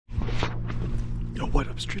What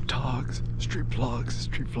up, street dogs, street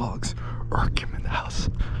vlogs, or Kim in the house?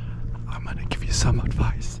 I'm gonna give you some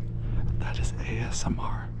advice. That is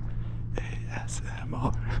ASMR.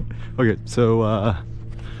 ASMR. Okay, so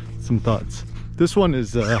some thoughts. This one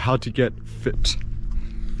is how to get fit.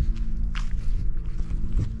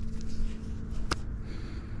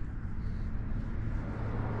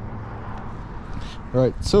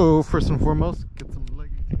 Alright, so first and foremost, get some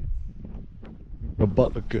leggings. Your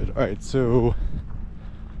butt look good. Alright, so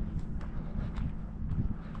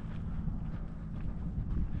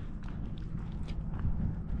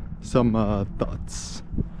some thoughts.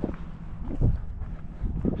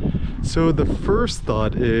 So the first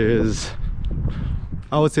thought is,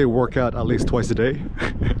 I would say work out at least twice a day.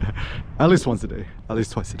 At least once a day, at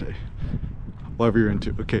least twice a day, whatever you're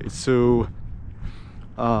into. Okay, so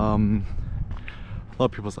a lot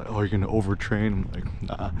of people's like, oh, you're gonna overtrain. I'm like,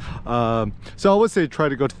 nah. So I would say try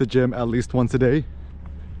to go to the gym at least once a day,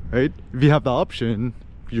 right? If you have the option,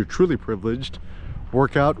 you're truly privileged.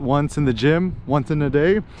 Work out once in the gym, once in a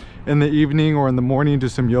day. In the evening or in the morning, do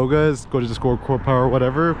some yogas, go to the core power,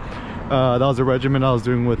 whatever. That was a regimen I was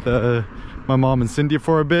doing with my mom and Cindy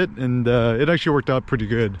for a bit, and it actually worked out pretty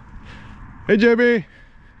good. Hey, Jamie!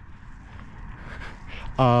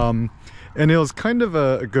 And it was kind of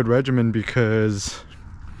a good regimen because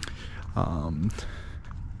I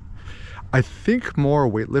think more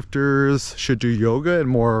weightlifters should do yoga and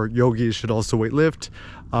more yogis should also weightlift.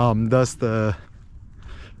 Thus the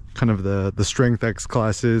kind of the strength X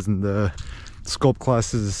classes and the sculpt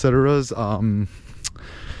classes, etc.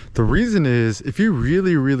 The reason is, if you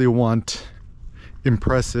really want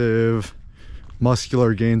impressive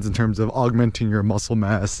muscular gains in terms of augmenting your muscle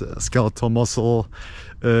mass, skeletal muscle,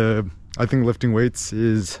 I think lifting weights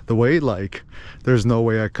is the way. Like, there's no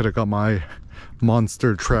way I could have got my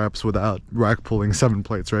monster traps without rack pulling 7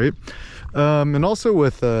 plates, right? And also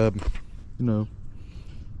with you know,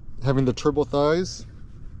 having the turbo thighs,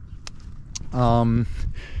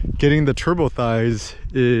 getting the turbo thighs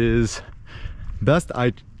is best,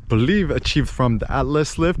 I believe, achieved from the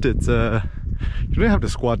Atlas lift. It's you don't have to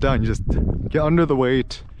squat down, you just get under the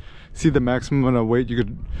weight, see the maximum amount of weight you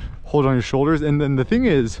could hold on your shoulders. And then the thing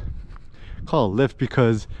is, call it lift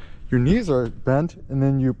because your knees are bent and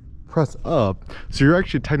then you press up, so you're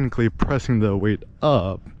actually technically pressing the weight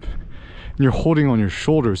up and you're holding on your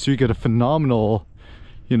shoulders, so you get a phenomenal,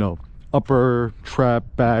 you know, upper trap,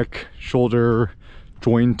 back, shoulder,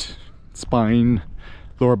 joint, spine,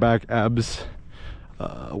 lower back, abs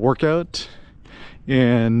workout.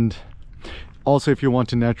 And also, if you want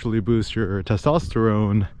to naturally boost your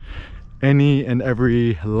testosterone, any and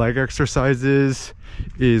every leg exercises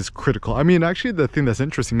is critical. I mean, actually, the thing that's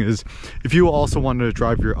interesting is, if you also want to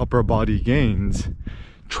drive your upper body gains,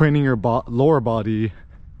 training your lower body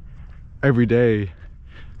every day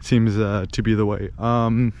seems to be the way.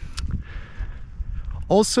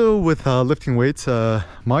 Also with lifting weights,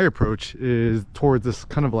 my approach is towards this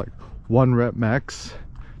kind of like 1 rep max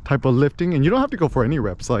type of lifting, and you don't have to go for any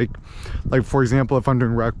reps. Like for example, if I'm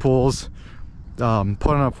doing rack pulls, put on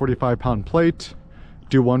a 45-pound plate,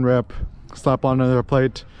 do 1 rep, slap on another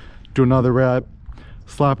plate, do another rep,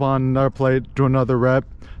 slap on another plate, do another rep,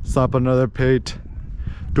 slap on another plate,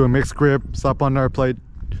 do a mixed grip, slap on another plate,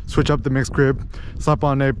 switch up the mixed grip, slap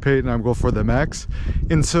on a plate, and I'm go for the max.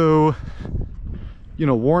 And so, you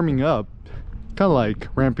know, warming up, kind of like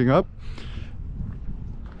ramping up,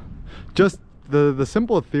 just the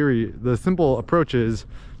simple theory, the simple approach is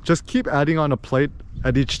just keep adding on a plate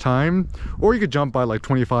at each time, or you could jump by like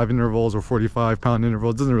 25 intervals or 45-pound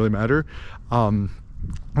intervals, doesn't really matter. When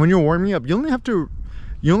you're warming up, you only have to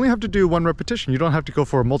do 1 repetition. You don't have to go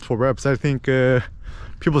for multiple reps. I think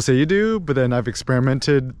people say you do, but then I've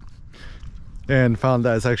experimented and found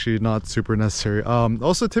that it's actually not super necessary.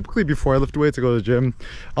 Also, typically before I lift weights, I go to the gym,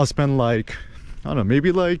 I'll spend like, I don't know,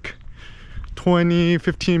 maybe like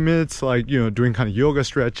 20-15 minutes, like, you know, doing kind of yoga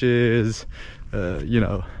stretches, you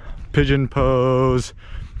know, pigeon pose,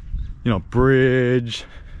 you know, bridge,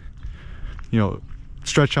 you know,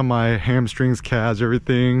 stretch on my hamstrings, calves,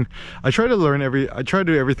 everything. I try to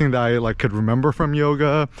do everything that I like could remember from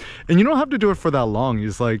yoga. And you don't have to do it for that long.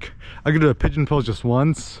 It's like, I could do a pigeon pose just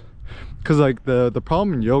once, because like the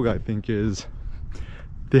problem in yoga, I think, is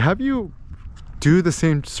they have you do the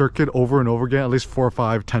same circuit over and over again at least 4,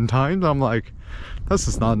 5, 10 times. I'm like, that's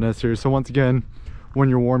just not necessary. So once again, when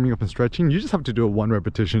you're warming up and stretching, you just have to do a 1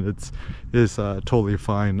 repetition. It's totally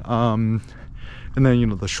fine. And then, you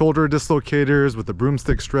know, the shoulder dislocators with the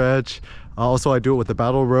broomstick stretch. Also, I do it with the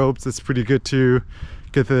battle ropes. It's pretty good to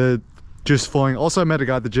get the juice flowing. Also, I met a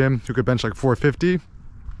guy at the gym who could bench like 450.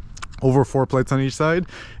 over 4 plates on each side.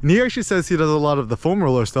 And he actually says he does a lot of the foam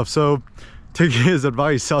roller stuff. So taking his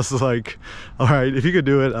advice, I was like, all right, if you could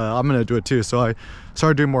do it, I'm gonna do it too. So I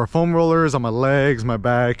started doing more foam rollers on my legs, my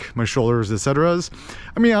back, my shoulders, etc.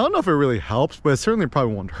 I mean, I don't know if it really helps, but it certainly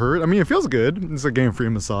probably won't hurt. I mean, it feels good. It's a game-free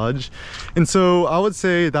massage. And so I would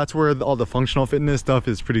say that's where all the functional fitness stuff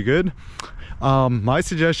is pretty good. My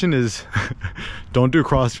suggestion is don't do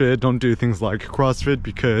CrossFit, don't do things like CrossFit,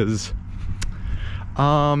 because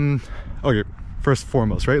okay, first and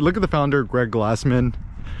foremost, right, look at the founder, Greg Glassman.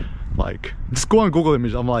 Like, just go on Google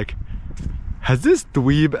image. I'm like, has this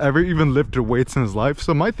dweeb ever even lifted weights in his life?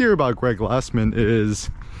 So my theory about Greg Glassman is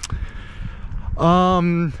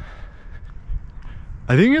I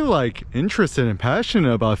think he's like interested and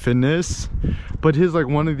passionate about fitness, but he's like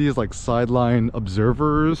one of these like sideline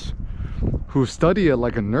observers who study it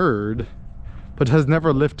like a nerd, but has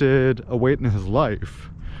never lifted a weight in his life.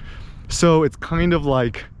 So it's kind of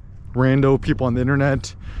like rando people on the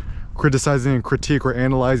internet criticizing and critique or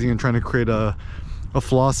analyzing and trying to create a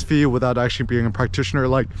philosophy without actually being a practitioner.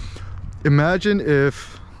 Like, imagine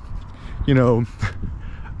if, you know,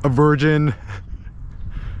 a virgin,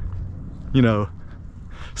 you know,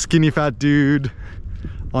 skinny fat dude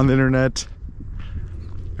on the internet,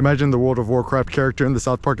 imagine the World of Warcraft character in the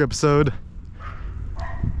South Park episode.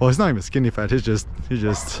 Well, he's not even skinny fat, he's just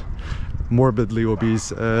morbidly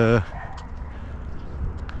obese.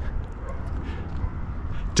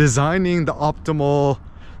 Designing the optimal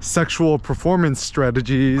sexual performance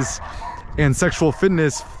strategies and sexual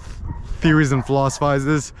fitness theories and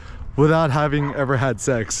philosophizes without having ever had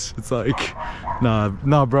sex. It's like,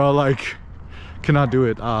 nah bro, like, cannot do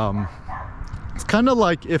it. It's kind of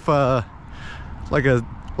like if like a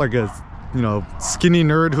you know, skinny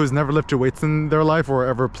nerd who's never lifted weights in their life or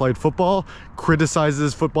ever played football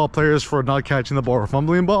criticizes football players for not catching the ball or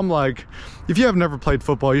fumbling the ball. I'm like, if you have never played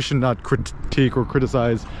football, you should not critique or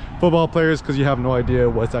criticize football players, because you have no idea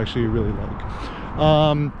what it's actually really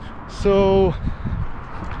like. So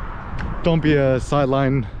don't be a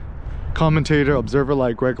sideline commentator, observer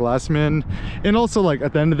like Greg Glassman. And also, like,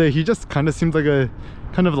 at the end of the day, he just kind of seems like a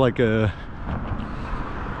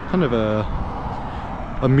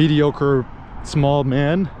mediocre small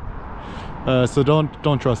man. So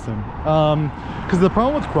don't trust him, because the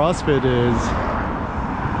problem with CrossFit is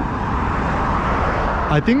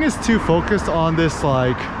I think it's too focused on this,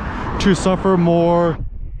 like, to suffer more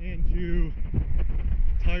and to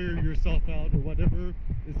tire yourself out or whatever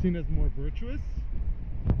is seen as more virtuous.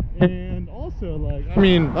 And also, like, I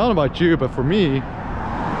mean, I don't know about you, but for me,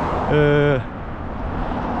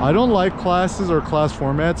 I don't like classes or class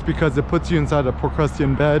formats because it puts you inside a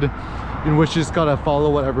Procrustean bed in which you just gotta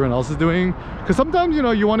follow what everyone else is doing. Because sometimes, you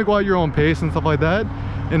know, you want to go at your own pace and stuff like that.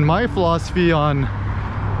 And my philosophy on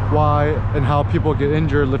why and how people get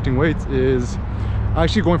injured lifting weights is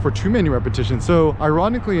actually going for too many repetitions. So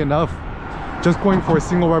ironically enough, just going for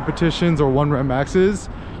single repetitions or 1 rep maxes,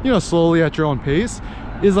 you know, slowly at your own pace,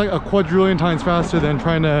 is like a quadrillion times faster than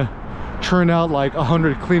trying to churn out like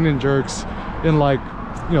 100 clean and jerks in, like,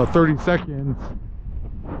 you know, 30 seconds.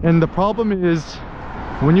 And the problem is,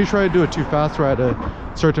 when you try to do it too fast or at a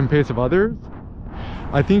certain pace of others,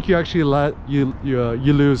 I think you actually you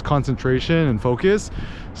lose concentration and focus,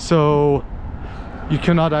 so you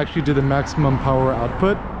cannot actually do the maximum power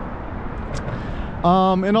output.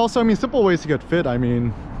 And also, I mean, simple ways to get fit. I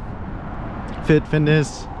mean,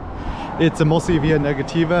 fitness, it's mostly via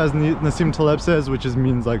negativa, as Nassim Taleb says, which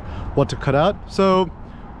means like what to cut out. So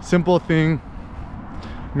simple thing,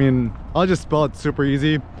 I mean, I'll just spell it super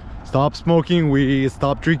easy. Stop smoking weed,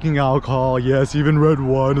 stop drinking alcohol. Yes, even red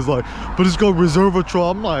wine is like, but it's got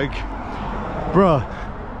resveratrol. I'm like, bruh,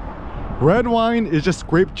 red wine is just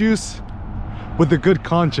grape juice with a good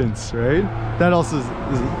conscience, right? That also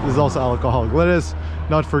is also alcoholic. Let us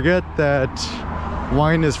not forget that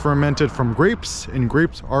wine is fermented from grapes, and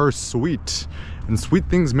grapes are sweet, and sweet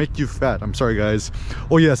things make you fat. I'm sorry, guys.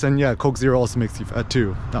 Oh yes, and yeah, Coke Zero also makes you fat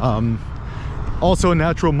too. Also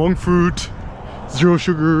natural monk fruit, 0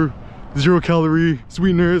 sugar, 0 calorie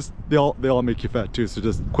sweeteners, they all make you fat too, so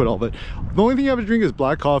just quit all of it. The only thing you have to drink is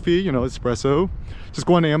black coffee, you know, espresso. Just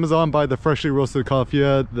go on Amazon, buy the freshly roasted coffee,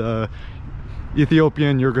 the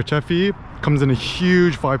Ethiopian Yirgacheffe. Comes in a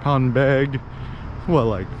huge 5-pound bag. What,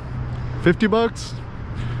 like 50 bucks?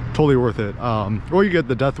 Totally worth it. Or you get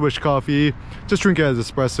the Death Wish coffee, just drink it as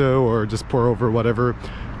espresso or just pour over whatever.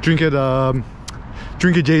 Drink it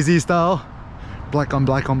Jay-Z style. Black on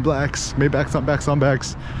blacks, Maybachs on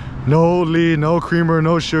backs. No lead, no creamer,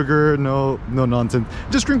 no sugar, no nonsense.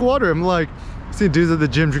 Just drink water. I'm like, see dudes at the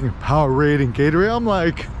gym drinking Powerade and Gatorade. I'm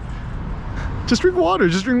like, just drink water,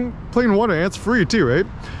 just drink plain water, and it's free too, right?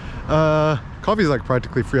 Coffee is like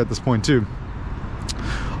practically free at this point too.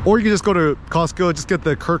 Or you can just go to Costco, just get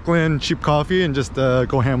the Kirkland cheap coffee and just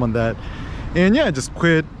go ham on that. And yeah, just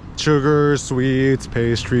quit sugar, sweets,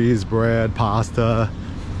 pastries, bread, pasta.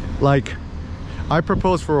 Like, I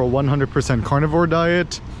propose for a 100% carnivore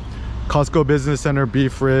diet. Costco Business Center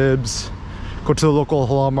beef ribs. Go to the local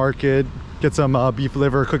halal market, get some beef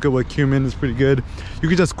liver, cook it with cumin. It's pretty good. You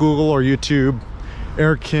can just Google or YouTube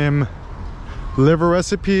Eric Kim liver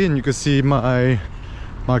recipe and you can see my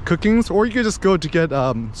cookings. Or you could just go to get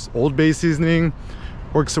Old Bay seasoning.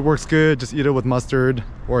 Works good. Just eat it with mustard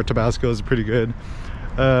or Tabasco is pretty good.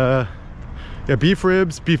 Yeah, beef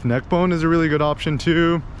ribs, beef neck bone is a really good option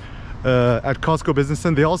too. At Costco Business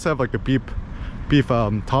Center, they also have like a beef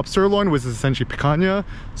top sirloin, which is essentially picanha.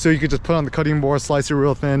 So you could just put on the cutting board, slice it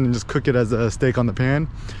real thin, and just cook it as a steak on the pan.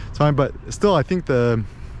 It's fine, but still, I think the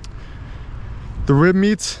rib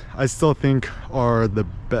meats I still think are the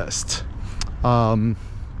best.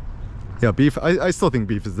 Yeah, beef. I still think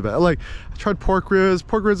beef is the best. Like, I tried pork ribs.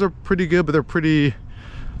 Pork ribs are pretty good, but they're pretty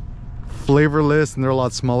flavorless and they're a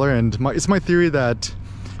lot smaller. And it's my theory that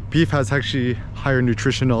beef has actually higher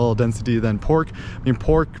nutritional density than pork. I mean,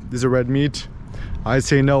 pork is a red meat. I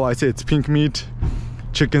say no. I say it's pink meat.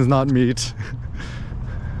 Chicken's not meat.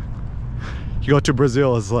 You go to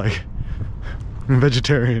Brazil, it's like, I'm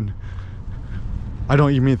vegetarian. I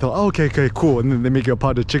don't eat meat. Oh, okay, cool. And then they make you a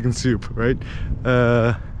pot of chicken soup, right?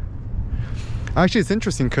 Actually, it's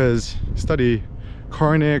interesting because you study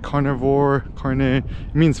carne, carnivore, carne. It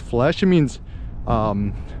means flesh. It means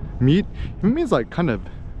meat. It means like kind of,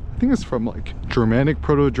 I think it's from like Germanic,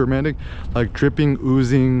 Proto-Germanic, like dripping,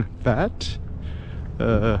 oozing fat.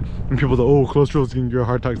 And people say, oh, cholesterol is giving you a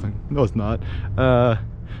heart attack. Like, no, it's not.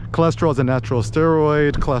 Cholesterol is a natural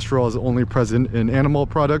steroid. Cholesterol is only present in animal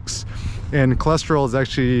products. And cholesterol is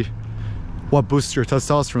actually what boosts your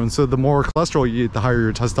testosterone. So the more cholesterol you eat, the higher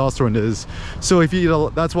your testosterone is. So if you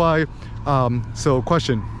eat that's why, so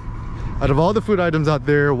question, out of all the food items out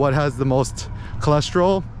there, what has the most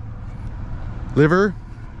cholesterol? Liver.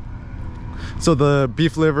 So the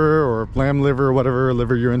beef liver or lamb liver, whatever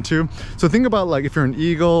liver you're into. So think about, like, if you're an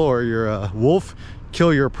eagle or you're a wolf,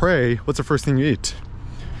 kill your prey, what's the first thing you eat?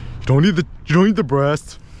 You don't eat the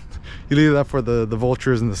breast. You leave that for the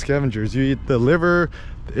vultures and the scavengers. You eat the liver,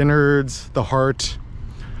 the innards, the heart,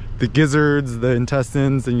 the gizzards, the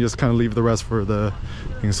intestines, and you just kind of leave the rest for the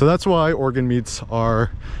thing. So that's why organ meats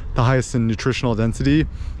are the highest in nutritional density.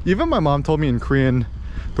 Even my mom told me in Korean,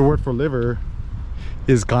 the word for liver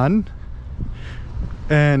is gan.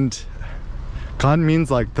 And gan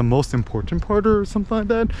means like the most important part or something like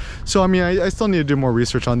that. So I mean, I still need to do more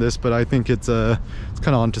research on this, but I think it's kind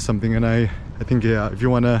of onto something. And I think, yeah, if you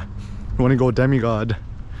want to go demigod,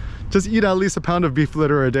 just eat at least a pound of beef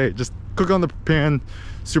liver a day. Just cook on the pan,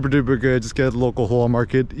 super duper good. Just get at the local halal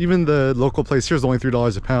market. Even the local place here is only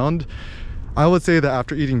 $3 a pound. I would say that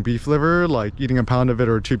after eating beef liver, like eating a pound of it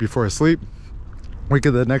or two before I sleep, wake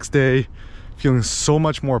up the next day feeling so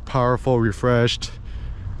much more powerful, refreshed,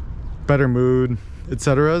 better mood,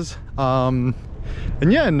 etc. And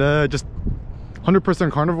yeah, and just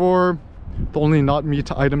 100% carnivore. The only not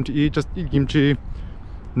meat item to eat, just eat kimchi,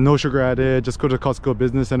 no sugar added. Just go to Costco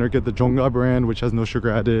Business Center, get the Jonga brand, which has no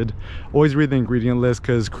sugar added. Always read the ingredient list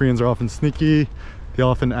because Koreans are often sneaky. They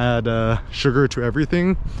often add sugar to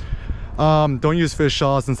everything. Don't use fish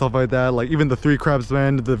sauce and stuff like that. Like even the Three Crabs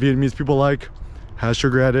blend, the Vietnamese people like, has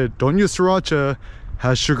sugar added. Don't use sriracha,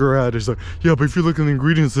 has sugar added. It's like, yeah, but if you look at the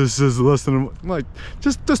ingredients, this is less than, like,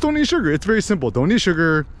 just don't eat sugar. It's very simple. Don't eat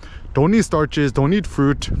sugar, don't eat starches, don't eat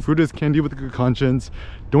fruit. Fruit is candy with a good conscience.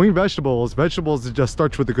 Don't eat vegetables. Vegetables is just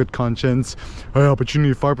starch with a good conscience. Oh yeah, but you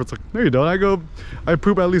need fiber. It's like, no you don't. I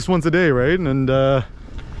poop at least once a day, right? And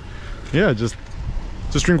yeah, just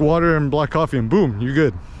drink water and black coffee and boom, you're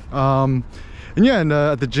good. And yeah, and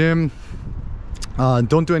at the gym,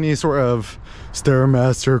 don't do any sort of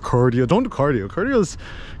Stairmaster, cardio. Don't do cardio.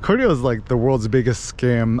 Cardio is like the world's biggest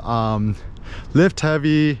scam. Lift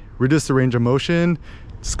heavy, reduce the range of motion,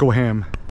 just go ham.